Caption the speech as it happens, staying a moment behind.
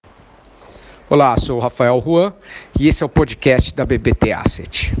Olá, sou o Rafael Juan e esse é o podcast da BBT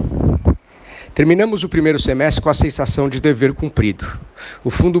Asset. Terminamos o primeiro semestre com a sensação de dever cumprido. O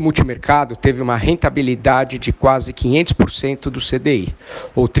fundo multimercado teve uma rentabilidade de quase 500% do CDI,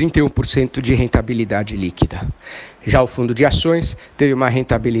 ou 31% de rentabilidade líquida. Já o fundo de ações teve uma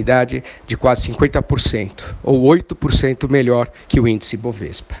rentabilidade de quase 50%, ou 8% melhor que o índice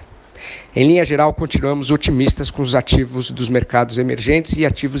Bovespa. Em linha geral, continuamos otimistas com os ativos dos mercados emergentes e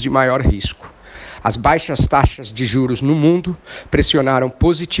ativos de maior risco. As baixas taxas de juros no mundo pressionaram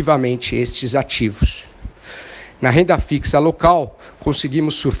positivamente estes ativos. Na renda fixa local,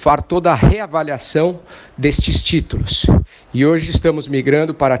 conseguimos surfar toda a reavaliação destes títulos. E hoje estamos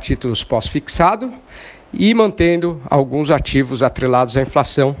migrando para títulos pós-fixado e mantendo alguns ativos atrelados à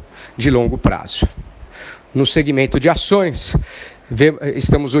inflação de longo prazo. No segmento de ações,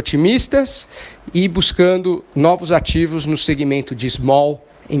 estamos otimistas e buscando novos ativos no segmento de small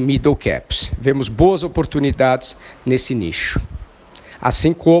e middle caps. Vemos boas oportunidades nesse nicho.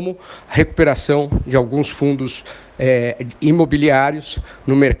 Assim como a recuperação de alguns fundos imobiliários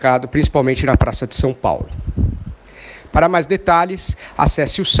no mercado, principalmente na Praça de São Paulo. Para mais detalhes,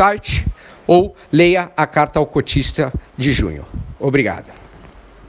 acesse o site ou leia a carta ao cotista de junho. Obrigado.